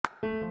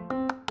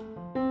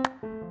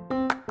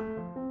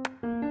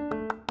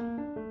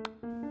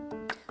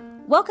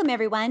Welcome,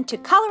 everyone, to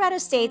Colorado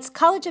State's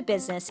College of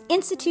Business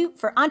Institute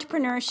for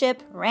Entrepreneurship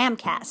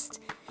Ramcast.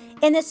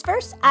 In this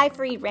first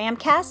i3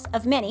 Ramcast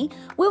of many,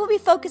 we will be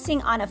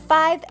focusing on a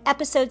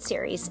 5-episode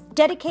series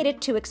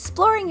dedicated to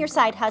exploring your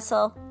side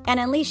hustle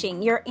and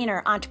unleashing your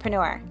inner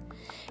entrepreneur.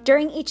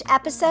 During each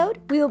episode,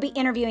 we will be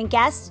interviewing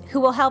guests who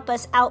will help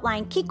us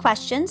outline key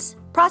questions,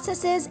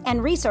 processes,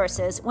 and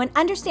resources when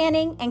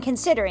understanding and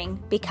considering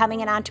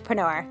becoming an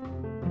entrepreneur.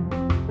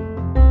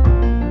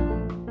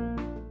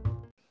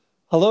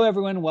 Hello,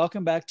 everyone.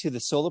 Welcome back to the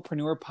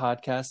Solopreneur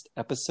Podcast,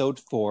 Episode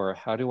 4,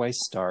 How Do I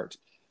Start?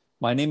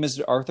 My name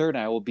is Arthur, and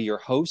I will be your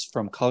host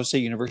from Colorado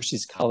State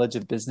University's College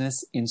of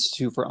Business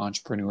Institute for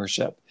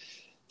Entrepreneurship.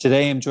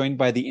 Today, I'm joined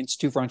by the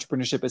Institute for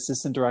Entrepreneurship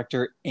Assistant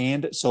Director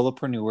and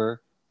Solopreneur,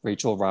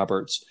 Rachel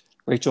Roberts.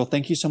 Rachel,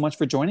 thank you so much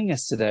for joining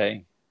us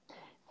today.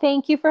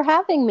 Thank you for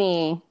having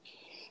me.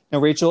 Now,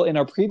 Rachel, in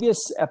our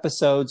previous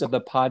episodes of the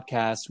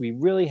podcast, we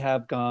really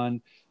have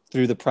gone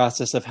through the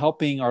process of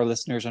helping our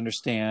listeners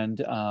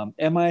understand,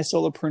 am I a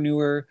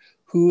solopreneur?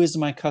 Who is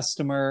my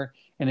customer?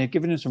 And have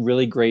given them some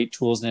really great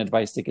tools and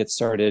advice to get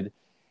started.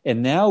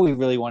 And now we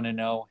really want to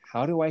know,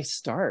 how do I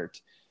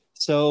start?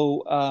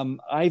 So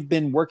I've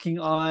been working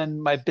on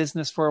my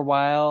business for a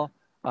while.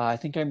 I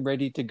think I'm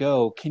ready to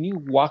go. Can you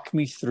walk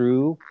me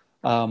through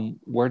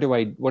what do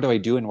I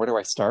do and where do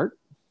I start?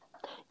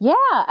 Yeah,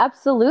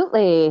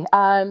 absolutely.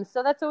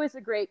 So that's always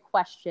a great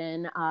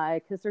question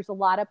because there's a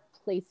lot of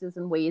places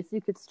and ways you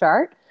could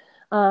start.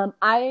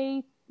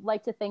 I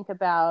like to think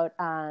about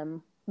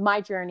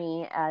my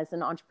journey as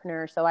an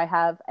entrepreneur. So I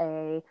have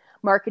a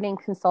marketing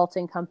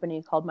consulting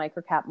company called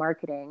Microcap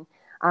Marketing.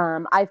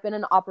 I've been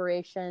in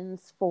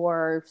operations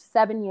for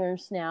 7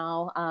 years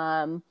now,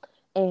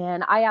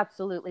 and I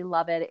absolutely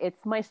love it.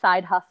 It's my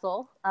side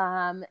hustle,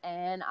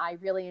 and I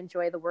really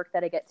enjoy the work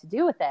that I get to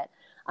do with it.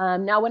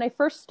 Now, when I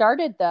first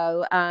started,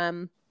 though,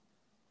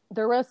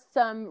 there was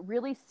some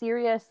really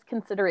serious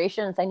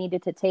considerations I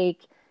needed to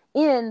take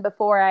in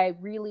before I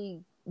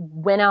really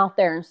went out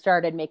there and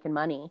started making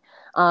money.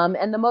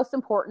 And the most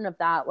important of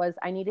that was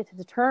I needed to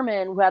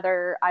determine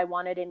whether I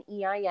wanted an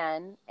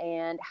EIN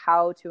and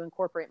how to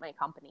incorporate my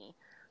company.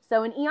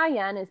 So an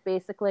EIN is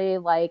basically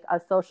like a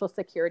social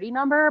security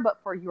number,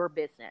 but for your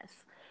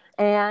business.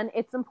 And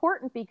it's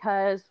important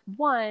because,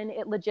 one,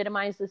 it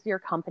legitimizes your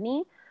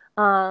company.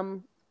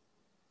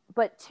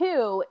 But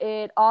two,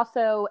 it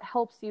also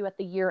helps you at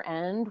the year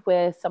end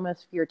with some of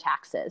your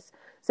taxes.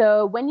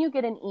 So when you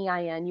get an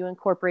EIN, you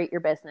incorporate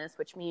your business,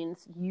 which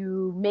means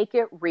you make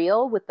it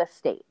real with the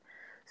state.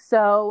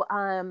 So,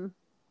 and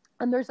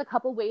there's a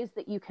couple ways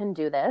that you can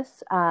do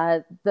this.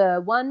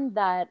 The one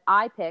that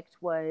I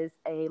picked was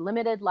a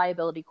limited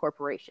liability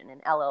corporation, an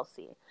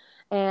LLC.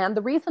 And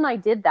the reason I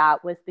did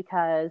that was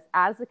because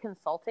as a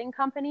consulting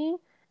company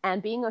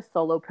and being a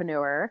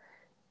solopreneur,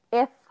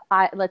 if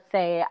let's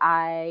say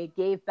I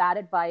gave bad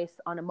advice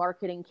on a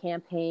marketing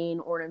campaign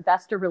or an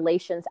investor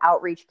relations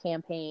outreach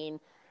campaign,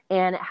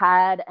 and it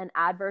had an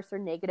adverse or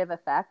negative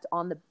effect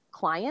on the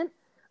client,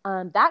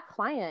 that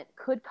client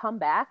could come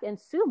back and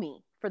sue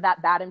me for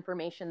that bad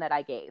information that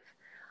I gave.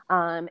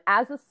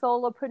 As a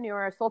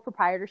solopreneur, sole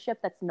proprietorship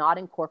that's not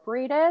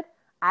incorporated,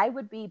 I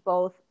would be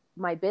both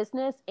my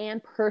business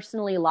and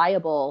personally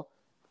liable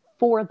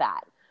for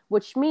that.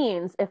 Which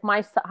means if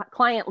my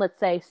client, let's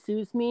say,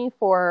 sues me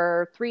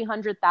for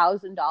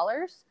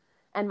 $300,000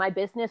 and my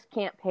business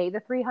can't pay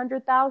the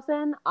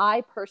 $300,000,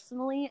 I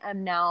personally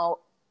am now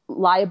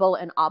liable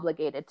and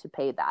obligated to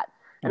pay that.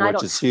 And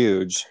which is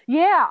huge.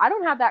 Yeah, I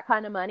don't have that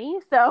kind of money.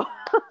 So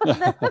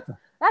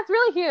that's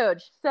really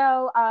huge.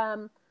 So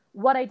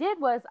what I did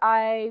was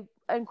I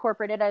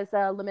incorporated as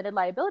a limited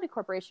liability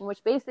corporation,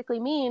 which basically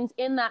means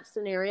in that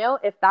scenario,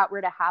 if that were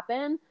to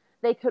happen,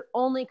 they could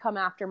only come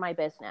after my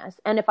business.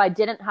 And if I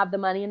didn't have the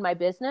money in my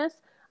business,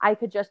 I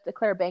could just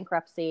declare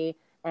bankruptcy,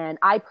 and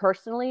I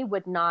personally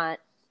would not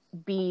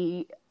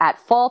be at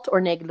fault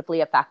or negatively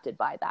affected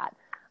by that.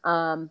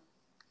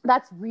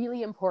 That's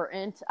really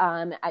important.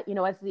 As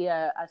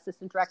the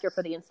assistant director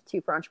for the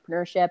Institute for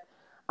Entrepreneurship,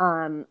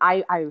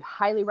 I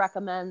highly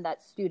recommend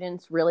that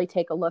students really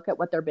take a look at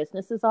what their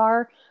businesses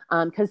are,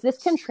 because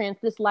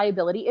this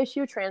liability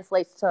issue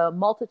translates to a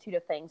multitude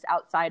of things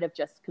outside of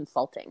just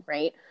consulting,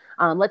 right?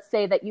 Let's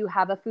say that you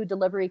have a food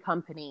delivery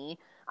company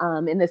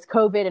in this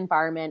COVID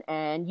environment,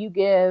 and you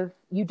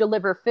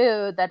deliver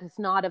food that is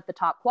not of the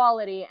top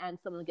quality, and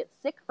someone gets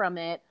sick from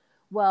it.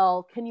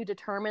 Well, can you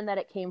determine that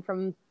it came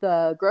from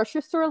the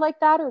grocery store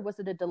like that, or was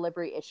it a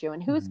delivery issue?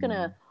 And who's going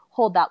to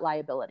hold that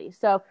liability?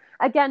 So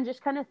again,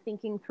 just kind of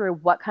thinking through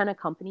what kind of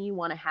company you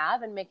want to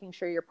have and making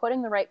sure you're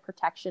putting the right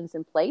protections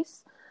in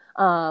place.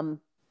 And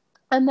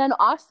then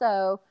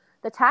also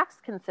the tax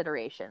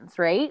considerations,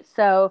 right?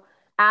 So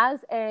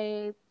as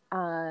a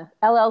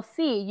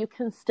LLC, you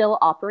can still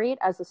operate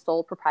as a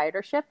sole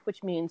proprietorship,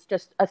 which means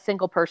just a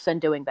single person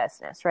doing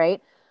business,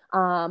 right?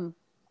 And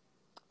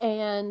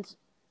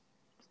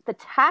the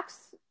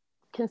tax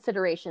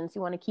considerations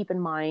you want to keep in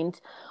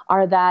mind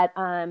are that,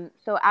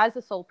 so as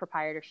a sole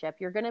proprietorship,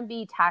 you're going to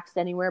be taxed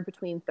anywhere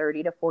between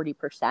 30 to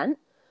 40%.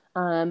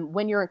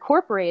 When you're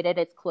incorporated,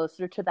 it's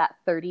closer to that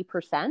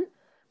 30%.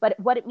 But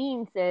what it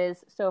means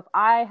is, so if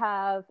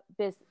I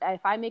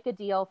make a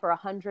deal for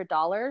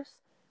 $100,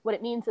 what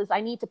it means is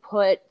I need to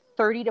put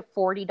 $30 to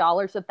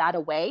 $40 of that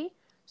away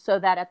so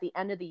that at the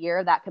end of the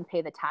year, that can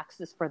pay the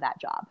taxes for that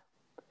job.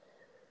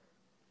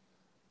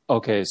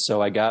 Okay,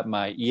 so I got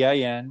my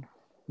EIN,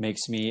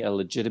 makes me a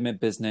legitimate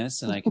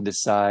business, and I can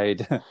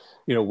decide,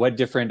 what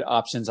different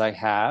options I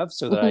have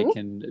so that I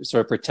can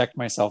sort of protect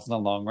myself in the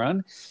long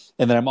run.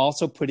 And then I'm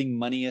also putting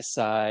money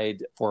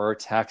aside for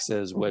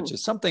taxes, which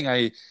is something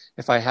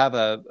if I have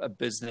a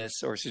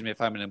business, or excuse me,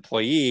 if I'm an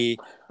employee,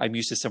 I'm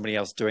used to somebody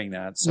else doing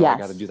that. So I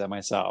got to do that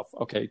myself.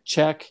 Okay,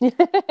 check,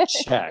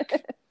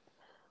 check.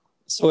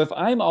 So if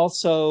I'm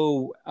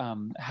also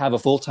have a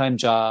full-time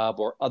job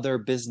or other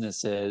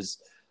businesses,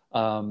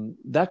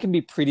 that can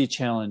be pretty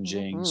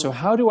challenging. So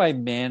how do I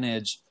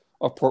manage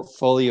a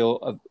portfolio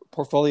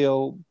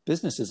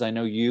businesses? I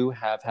know you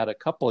have had a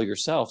couple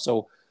yourself.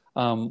 So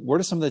what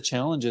are some of the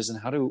challenges,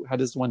 and how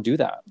does one do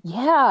that?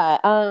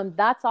 Yeah,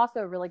 that's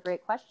also a really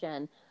great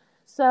question.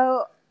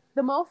 So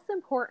the most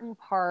important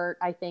part,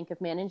 I think,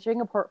 of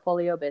managing a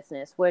portfolio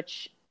business,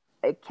 which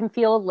it can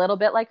feel a little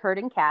bit like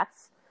herding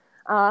cats,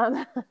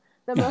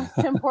 the most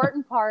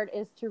important part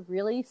is to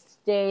really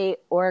stay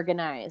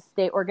organized.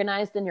 Stay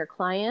organized in your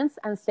clients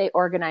and stay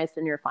organized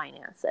in your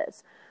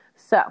finances.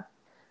 So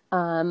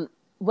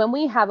when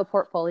we have a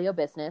portfolio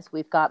business,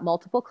 we've got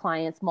multiple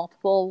clients,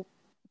 multiple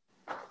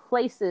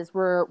places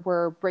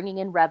we're bringing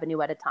in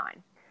revenue at a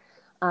time.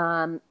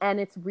 And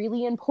it's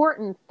really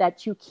important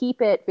that you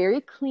keep it very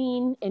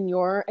clean in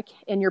your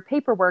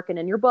paperwork and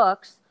in your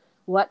books,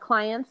 what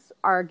clients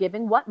are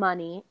giving what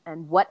money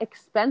and what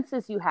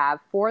expenses you have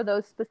for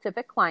those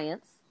specific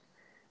clients,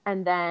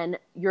 and then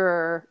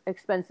your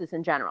expenses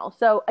in general.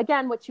 So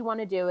again, what you want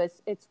to do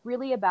is it's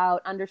really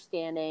about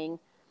understanding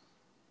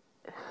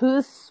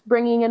who's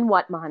bringing in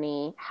what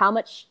money, how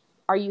much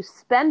are you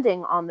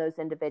spending on those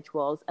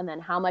individuals, and then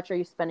how much are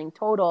you spending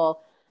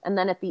total? And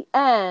then at the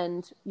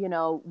end,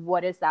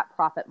 what does that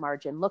profit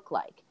margin look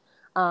like?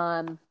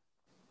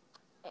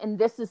 And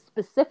this is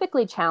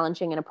specifically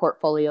challenging in a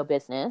portfolio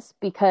business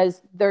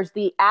because there's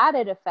the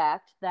added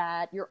effect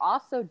that you're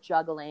also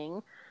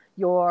juggling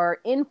your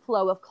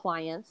inflow of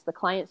clients, the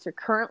clients you're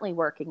currently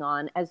working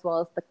on, as well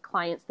as the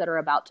clients that are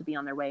about to be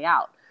on their way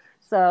out.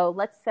 So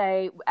let's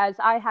say, as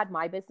I had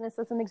my business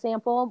as an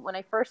example, when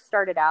I first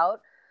started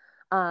out,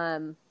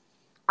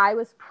 I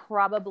was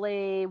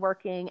probably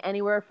working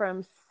anywhere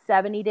from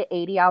 70 to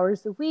 80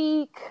 hours a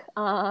week.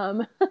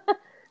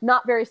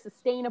 Not very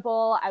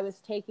sustainable. I was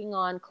taking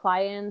on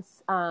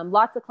clients,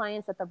 lots of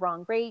clients at the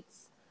wrong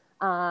rates.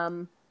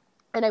 And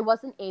I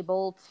wasn't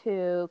able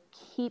to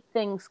keep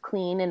things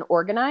clean and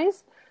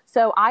organized.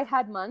 So I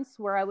had months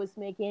where I was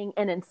making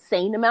an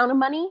insane amount of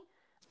money.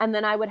 And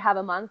then I would have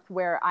a month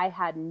where I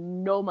had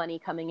no money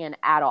coming in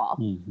at all.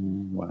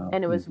 Wow.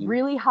 And it was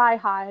really high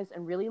highs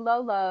and really low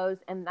lows.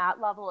 And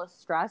that level of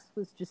stress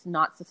was just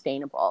not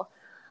sustainable.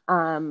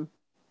 So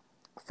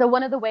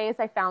one of the ways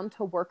I found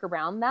to work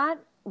around that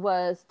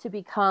was to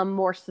become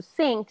more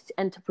succinct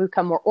and to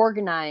become more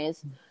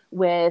organized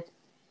with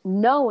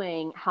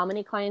knowing how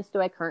many clients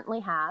do I currently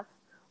have,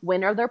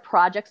 when are their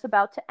projects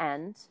about to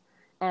end,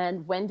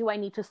 and when do I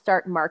need to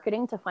start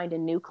marketing to find a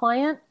new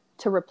client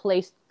to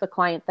replace the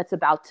client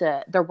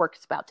their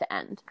work's about to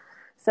end.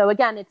 So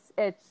again,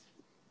 it's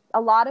a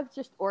lot of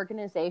just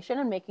organization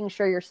and making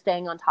sure you're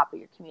staying on top of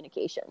your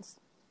communications.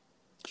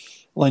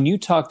 Well, and you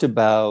talked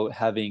about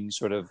having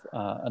sort of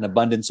an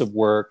abundance of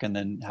work and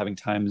then having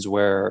times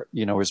where,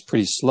 it was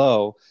pretty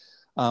slow.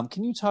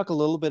 Can you talk a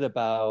little bit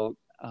about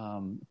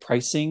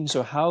pricing?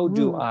 So how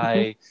do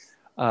I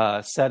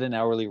set an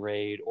hourly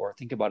rate or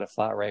think about a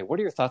flat rate? What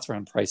are your thoughts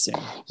around pricing?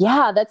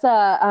 Yeah, that's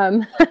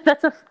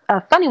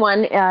a funny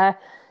one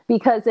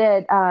because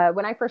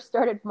when I first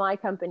started my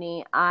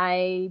company,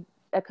 a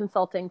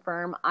consulting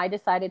firm, I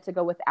decided to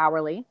go with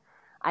hourly.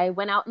 I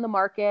went out in the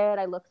market.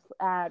 I looked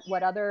at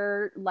what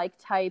other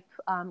type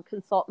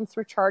consultants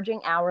were charging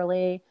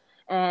hourly,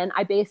 and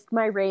I based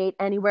my rate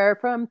anywhere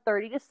from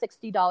 $30 to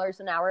 $60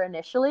 an hour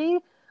initially,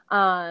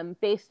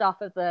 based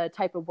off of the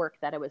type of work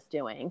that I was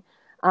doing.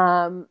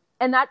 And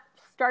that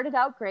started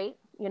out great.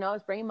 I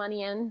was bringing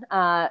money in.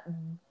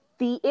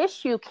 The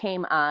issue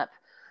came up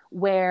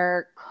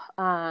where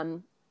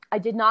I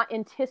did not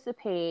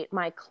anticipate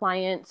my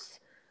clients'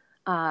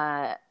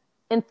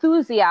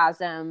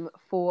 enthusiasm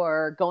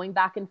for going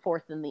back and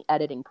forth in the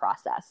editing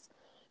process.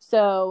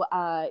 So,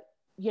 I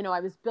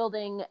was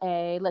building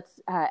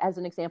as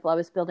an example, I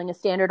was building a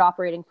standard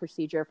operating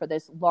procedure for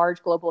this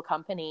large global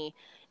company,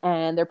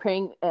 and they're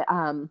paying,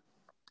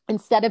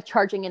 instead of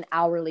charging an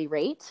hourly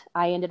rate,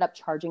 I ended up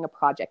charging a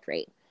project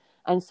rate.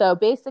 And so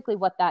basically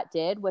what that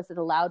did was it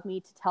allowed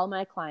me to tell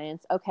my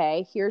clients,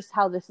 okay, here's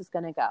how this is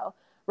going to go.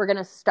 We're going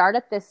to start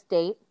at this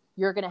date.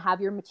 You're going to have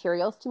your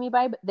materials to me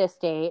by this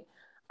date.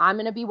 I'm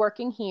going to be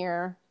working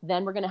here.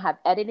 Then we're going to have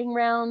editing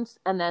rounds.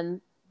 And then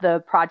the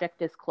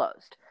project is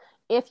closed.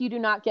 If you do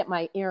not get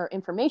my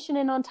information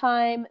in on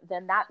time,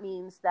 then that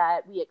means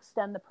that we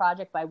extend the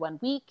project by 1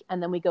 week,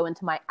 and then we go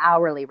into my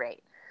hourly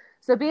rate.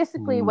 So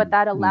basically what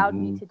that allowed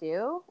me to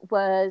do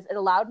was it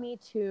allowed me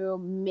to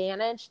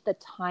manage the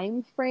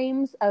time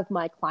frames of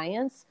my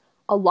clients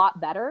a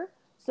lot better,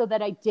 so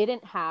that I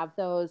didn't have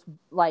those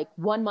like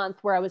 1 month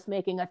where I was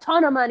making a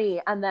ton of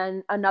money and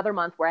then another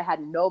month where I had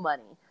no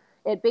money.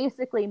 It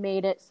basically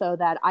made it so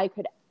that I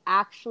could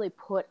actually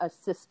put a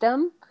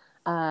system,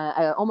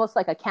 almost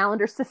like a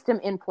calendar system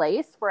in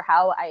place for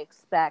how I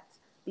expect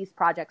these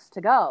projects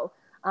to go.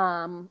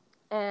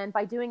 And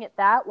by doing it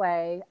that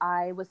way,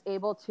 I was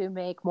able to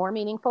make more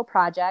meaningful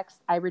projects.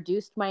 I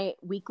reduced my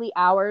weekly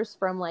hours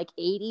from like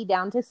 80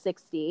 down to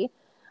 60,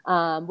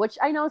 which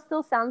I know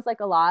still sounds like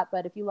a lot,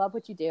 but if you love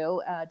what you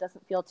do, it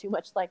doesn't feel too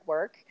much like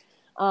work.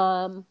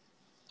 And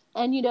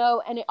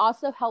it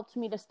also helped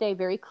me to stay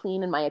very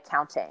clean in my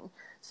accounting.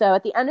 So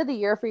at the end of the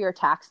year for your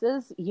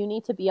taxes, you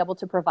need to be able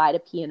to provide a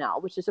P&L,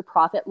 which is a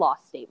profit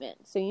loss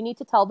statement. So you need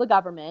to tell the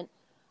government,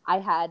 I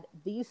had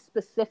these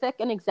specific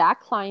and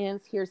exact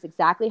clients. Here's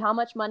exactly how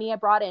much money I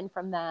brought in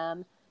from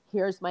them.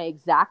 Here's my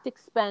exact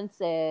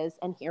expenses.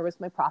 And here was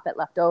my profit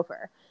left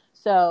over.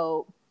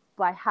 So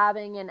by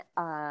having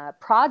a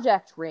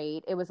project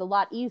rate, it was a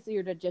lot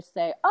easier to just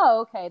say,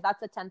 oh, okay,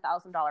 that's a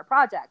 $10,000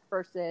 project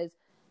versus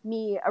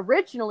me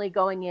originally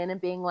going in and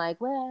being like,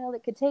 well,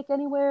 it could take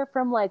anywhere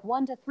from like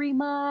 1 to 3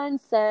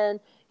 months. And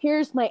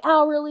here's my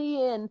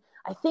hourly. And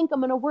I think I'm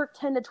going to work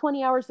 10 to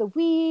 20 hours a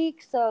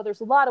week. So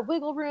there's a lot of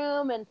wiggle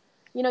room. And,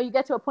 you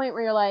get to a point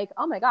where you're like,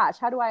 oh my gosh,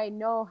 how do I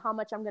know how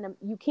much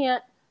you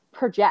can't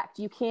project.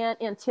 You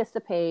can't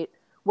anticipate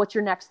what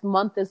your next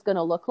month is going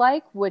to look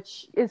like,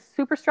 which is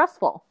super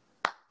stressful.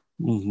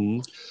 Mm-hmm.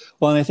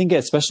 Well, and I think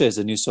especially as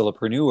a new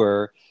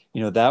solopreneur,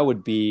 that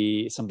would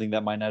be something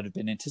that might not have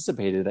been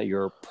anticipated, that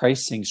your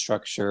pricing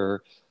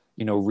structure,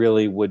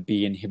 really would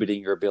be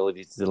inhibiting your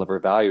ability to deliver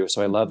value.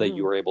 So I love that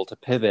you were able to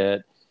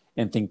pivot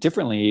and think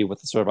differently with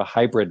sort of a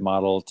hybrid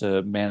model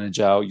to manage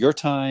out your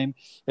time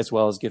as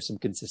well as give some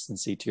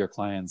consistency to your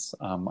clients.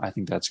 I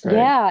think that's great.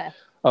 Yeah.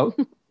 Oh,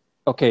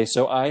 okay.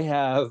 So I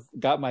have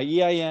got my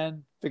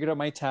EIN, figured out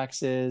my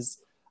taxes,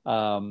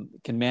 can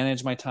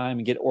manage my time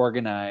and get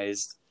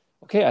organized.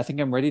 Okay, I think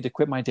I'm ready to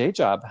quit my day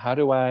job. How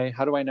do I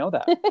know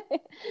that?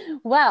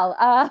 Well,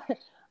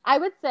 I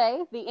would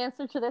say the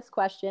answer to this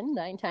question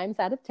 9 times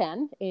out of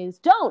 10 is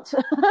don't.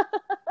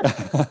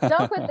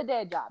 Don't quit the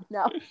day job.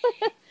 No.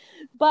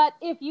 But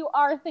if you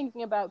are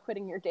thinking about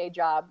quitting your day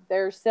job,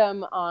 there's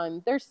some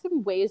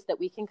ways that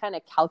we can kind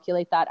of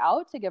calculate that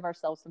out to give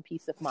ourselves some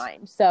peace of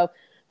mind. So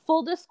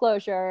full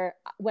disclosure,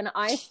 when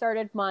I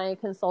started my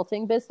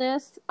consulting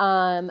business,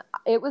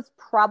 it was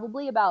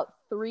probably about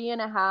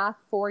 3.5,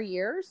 4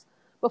 years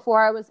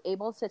before I was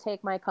able to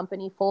take my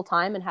company full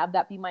time and have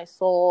that be my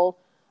sole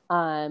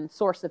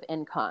source of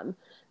income.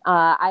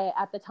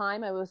 At the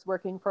time, I was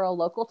working for a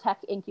local tech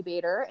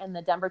incubator in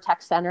the Denver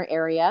Tech Center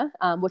area,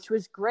 which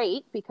was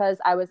great because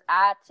I was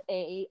at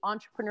a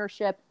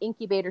entrepreneurship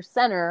incubator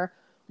center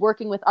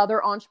working with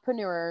other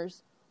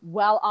entrepreneurs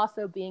while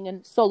also being a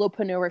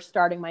solopreneur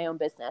starting my own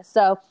business.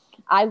 So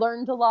I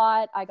learned a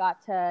lot. I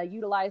got to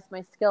utilize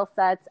my skill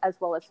sets as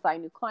well as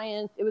find new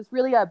clients. It was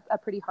really a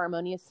pretty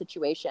harmonious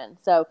situation.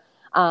 So,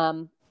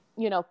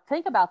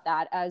 think about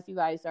that as you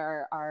guys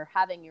are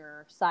having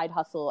your side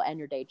hustle and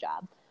your day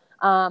job.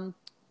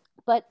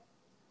 But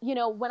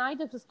when I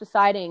was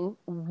deciding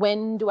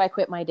when do I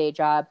quit my day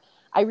job,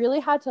 I really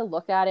had to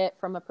look at it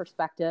from a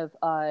perspective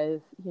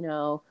of,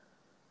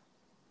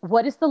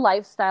 what is the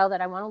lifestyle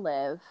that I want to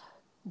live?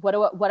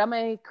 What am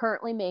I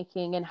currently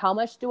making, and how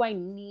much do I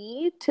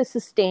need to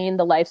sustain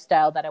the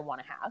lifestyle that I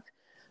want to have?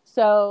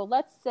 So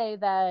let's say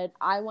that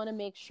I want to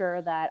make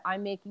sure that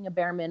I'm making a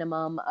bare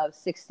minimum of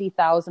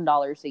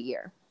 $60,000 a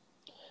year.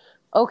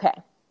 Okay,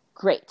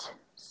 great.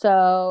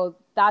 So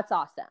that's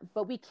awesome.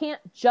 But we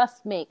can't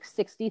just make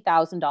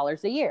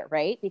 $60,000 a year,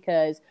 right?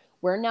 Because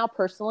we're now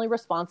personally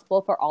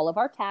responsible for all of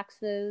our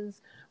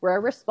taxes. We're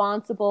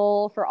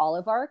responsible for all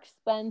of our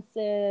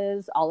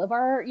expenses, all of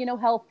our,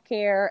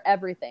 healthcare,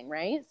 everything,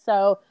 right?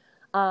 So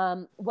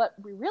what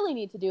we really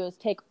need to do is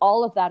take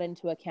all of that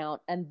into account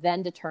and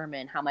then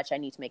determine how much I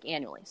need to make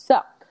annually.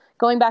 So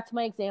going back to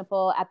my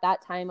example, at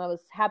that time, I was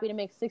happy to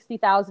make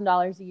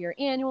 $60,000 a year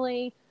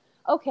annually.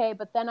 Okay,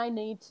 but then I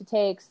need to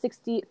take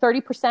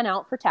 30%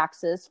 out for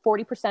taxes,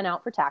 40%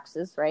 out for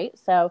taxes, right?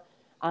 So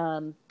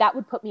that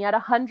would put me at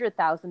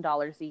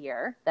 $100,000 a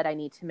year that I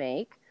need to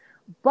make.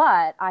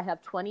 But I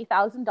have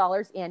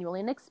 $20,000 annually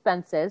in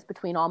expenses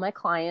between all my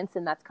clients,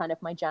 and that's kind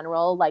of my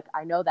general,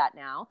 I know that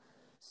now.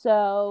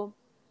 So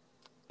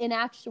in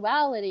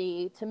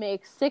actuality, to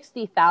make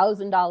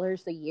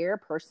 $60,000 a year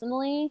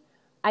personally,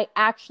 I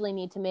actually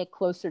need to make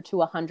closer to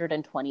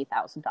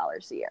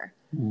 $120,000 a year.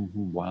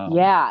 Mm-hmm. Wow.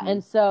 Yeah. Mm-hmm.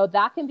 And so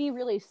that can be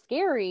really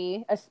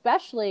scary,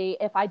 especially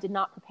if I did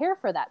not prepare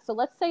for that. So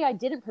let's say I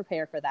didn't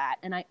prepare for that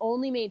and I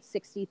only made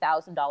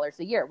 $60,000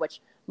 a year,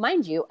 which,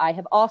 mind you, I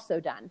have also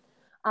done.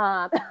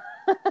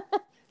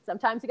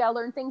 Sometimes you got to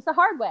learn things the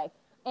hard way.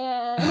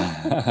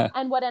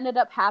 And what ended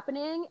up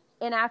happening,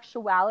 in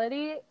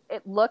actuality,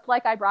 it looked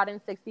like I brought in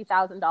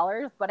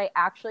 $60,000, but I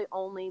actually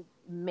only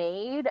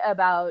made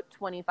about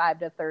 $25,000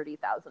 to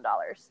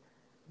 $30,000.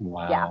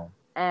 Wow. Yeah.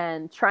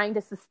 And trying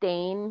to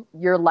sustain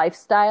your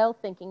lifestyle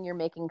thinking you're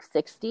making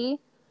 60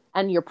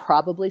 and you're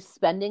probably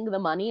spending the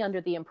money under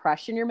the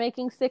impression you're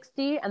making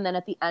 60. And then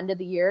at the end of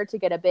the year to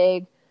get a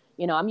big,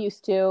 I'm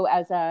used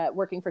to,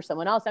 working for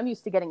someone else, I'm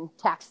used to getting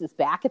taxes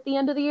back at the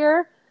end of the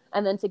year.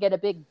 And then to get a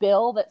big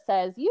bill that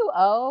says you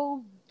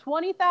owe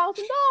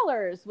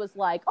 $20,000 was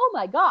like, oh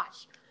my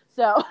gosh.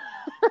 So,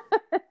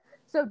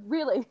 so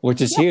really,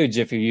 which is huge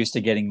if you're used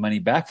to getting money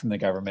back from the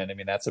government. I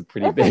mean, that's a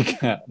pretty big,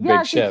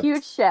 big shift. It's a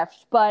huge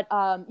shift. But,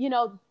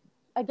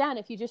 again,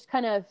 if you just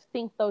kind of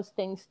think those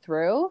things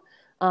through,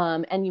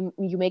 and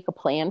you make a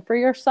plan for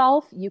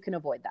yourself, you can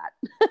avoid that.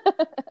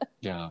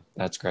 Yeah,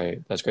 that's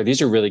great. That's great.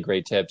 These are really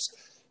great tips.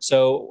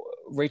 So,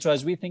 Rachel,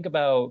 as we think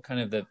about kind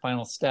of the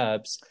final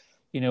steps,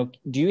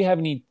 do you have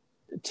any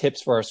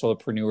tips for our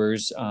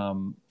solopreneurs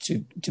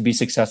to be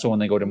successful when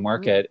they go to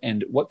market,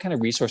 and what kind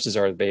of resources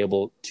are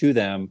available to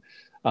them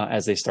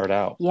as they start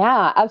out?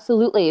 Yeah,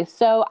 absolutely.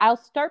 So I'll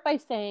start by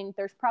saying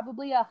there's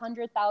probably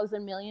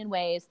 100,000 million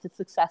ways to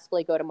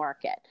successfully go to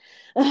market.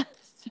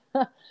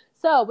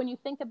 So when you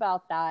think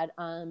about that,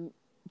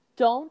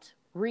 don't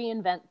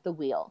reinvent the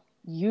wheel.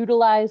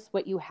 Utilize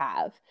what you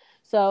have.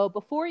 So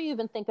before you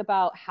even think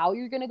about how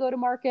you're going to go to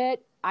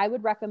market, I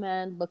would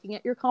recommend looking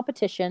at your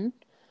competition,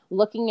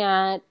 looking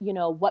at,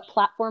 what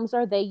platforms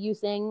are they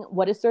using?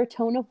 What is their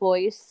tone of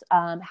voice?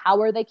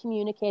 How are they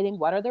communicating?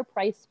 What are their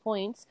price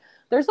points?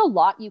 There's a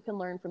lot you can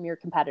learn from your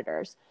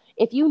competitors.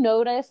 If you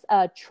notice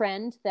a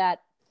trend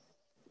that,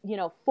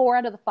 4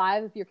 out of the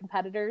 5 of your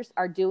competitors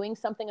are doing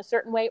something a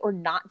certain way or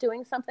not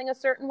doing something a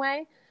certain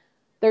way,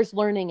 there's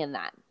learning in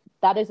that.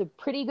 That is a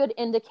pretty good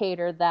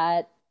indicator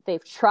that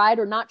they've tried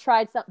or not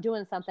tried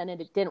doing something and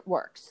it didn't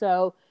work.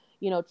 So,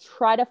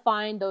 try to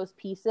find those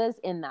pieces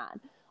in that.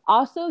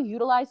 Also,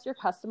 utilize your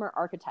customer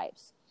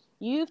archetypes.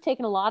 You've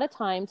taken a lot of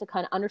time to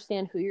kind of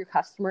understand who your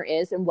customer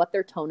is and what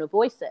their tone of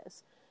voice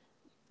is.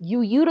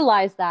 You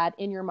utilize that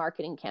in your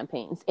marketing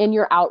campaigns, in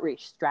your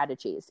outreach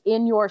strategies,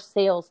 in your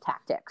sales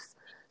tactics.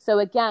 So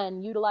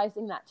again,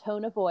 utilizing that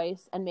tone of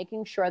voice and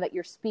making sure that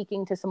you're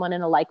speaking to someone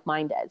in a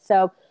like-minded.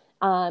 So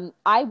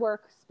I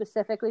work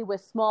specifically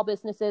with small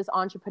businesses,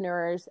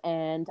 entrepreneurs,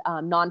 and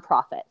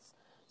nonprofits.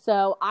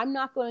 So I'm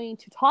not going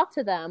to talk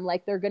to them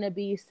like they're going to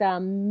be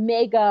some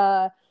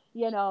mega,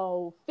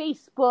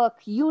 Facebook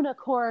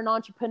unicorn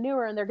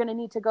entrepreneur and they're going to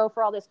need to go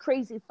for all this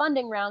crazy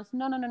funding rounds.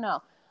 No.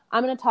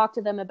 I'm going to talk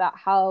to them about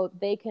how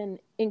they can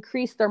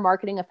increase their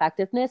marketing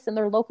effectiveness in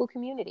their local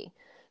community.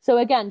 So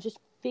again, just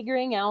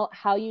figuring out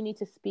how you need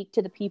to speak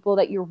to the people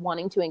that you're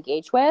wanting to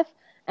engage with,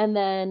 and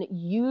then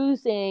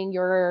using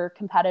your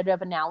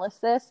competitive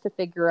analysis to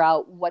figure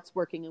out what's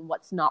working and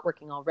what's not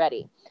working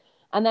already.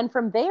 And then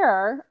from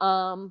there,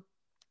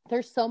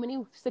 there's so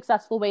many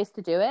successful ways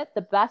to do it.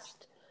 The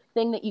best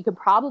thing that you could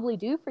probably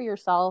do for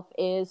yourself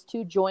is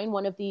to join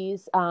one of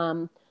these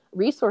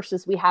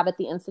resources we have at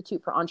the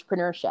Institute for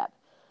Entrepreneurship.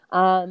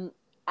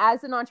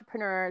 As an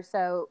entrepreneur,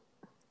 so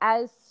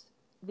as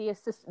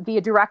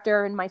the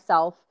director and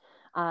myself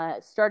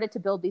started to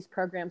build these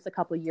programs a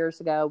couple of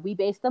years ago, we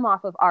based them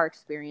off of our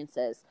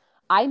experiences.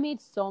 I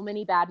made so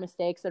many bad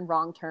mistakes and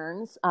wrong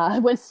turns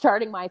when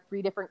starting my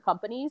 3 different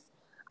companies.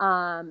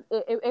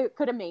 It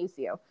could amaze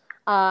you.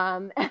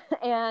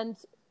 And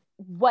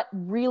what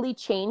really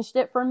changed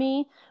it for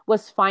me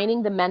was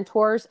finding the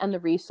mentors and the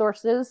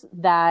resources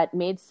that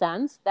made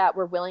sense, that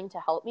were willing to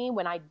help me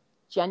when I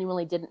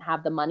genuinely didn't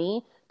have the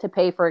money to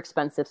pay for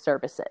expensive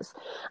services.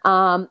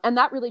 And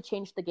that really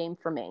changed the game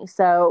for me.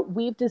 So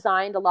we've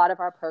designed a lot of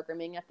our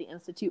programming at the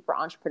Institute for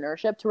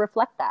Entrepreneurship to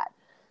reflect that.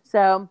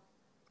 So,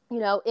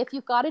 if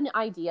you've got an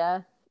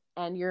idea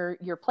and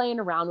you're playing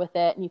around with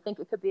it and you think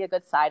it could be a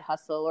good side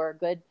hustle or a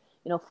good,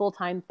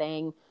 full-time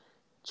thing,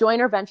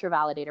 join our Venture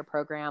Validator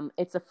program.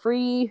 It's a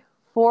free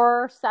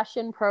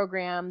 4-session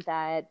program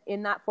that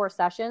in that 4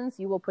 sessions,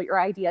 you will put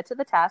your idea to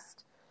the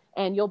test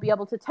and you'll be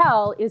able to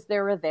tell, is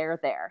there a there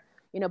there?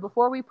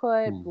 Before we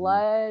put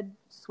blood,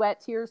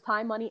 sweat, tears,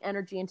 time, money,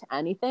 energy into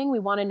anything, we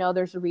want to know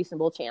there's a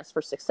reasonable chance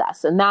for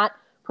success. And that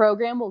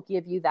program will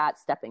give you that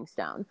stepping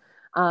stone.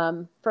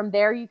 From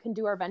there, you can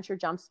do our Venture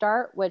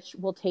Jumpstart, which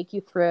will take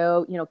you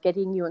through,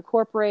 getting you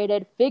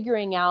incorporated,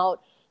 figuring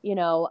out,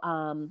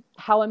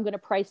 how I'm going to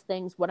price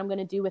things, what I'm going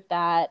to do with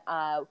that.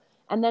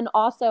 And then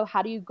also,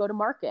 how do you go to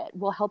market?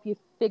 We'll help you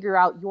figure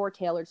out your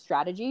tailored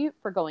strategy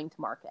for going to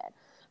market.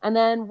 And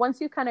then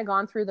once you've kind of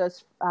gone through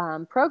those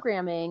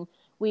programming,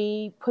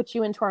 we put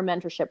you into our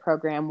mentorship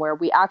program where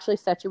we actually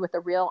set you with a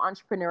real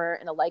entrepreneur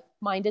in a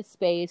like-minded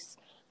space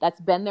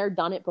that's been there,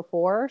 done it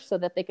before, so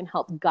that they can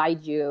help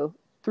guide you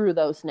through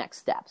those next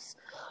steps.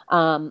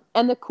 And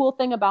the cool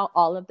thing about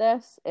all of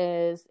this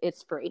is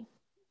it's free.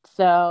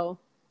 So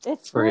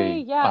it's free.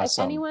 Yeah.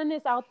 Awesome. If anyone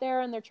is out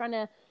there and they're trying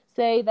to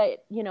say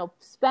that,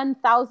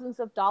 spend thousands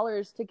of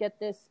dollars to get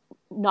this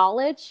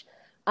knowledge,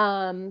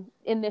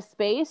 in this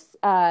space,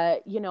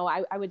 you know,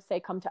 I would say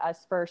come to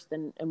us first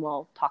and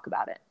we'll talk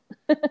about it.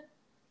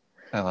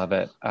 I love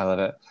it. I love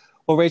it.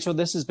 Well, Rachel,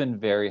 this has been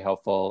very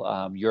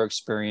helpful. Your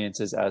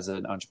experiences as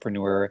an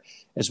entrepreneur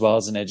as well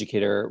as an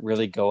educator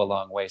really go a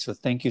long way. So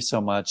thank you so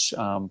much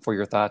for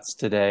your thoughts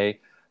today.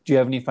 Do you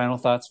have any final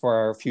thoughts for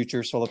our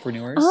future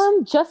solopreneurs?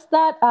 Just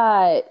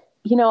that,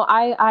 you know,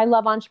 I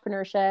love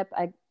entrepreneurship.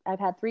 I've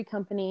had 3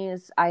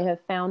 companies. I have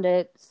found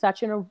it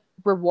such a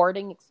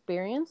rewarding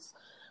experience.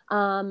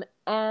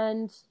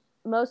 And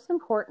most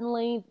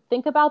importantly,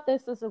 think about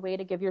this as a way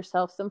to give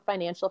yourself some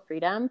financial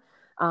freedom.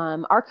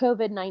 Our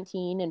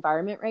COVID-19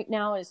 environment right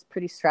now is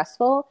pretty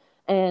stressful,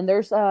 and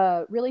there's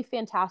a really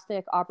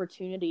fantastic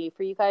opportunity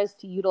for you guys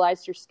to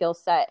utilize your skill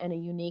set in a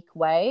unique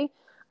way,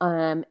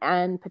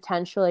 and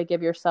potentially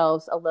give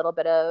yourselves a little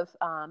bit of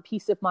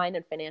peace of mind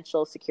and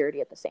financial security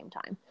at the same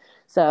time.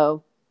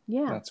 So,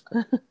 yeah. That's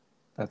great.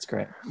 That's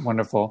great.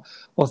 Wonderful.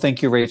 Well,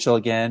 thank you, Rachel,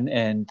 again,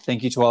 and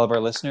thank you to all of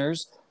our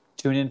listeners.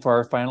 Tune in for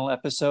our final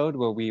episode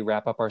where we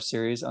wrap up our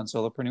series on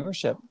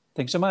solopreneurship.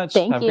 Thanks so much.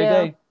 Thank Have you. a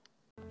great day.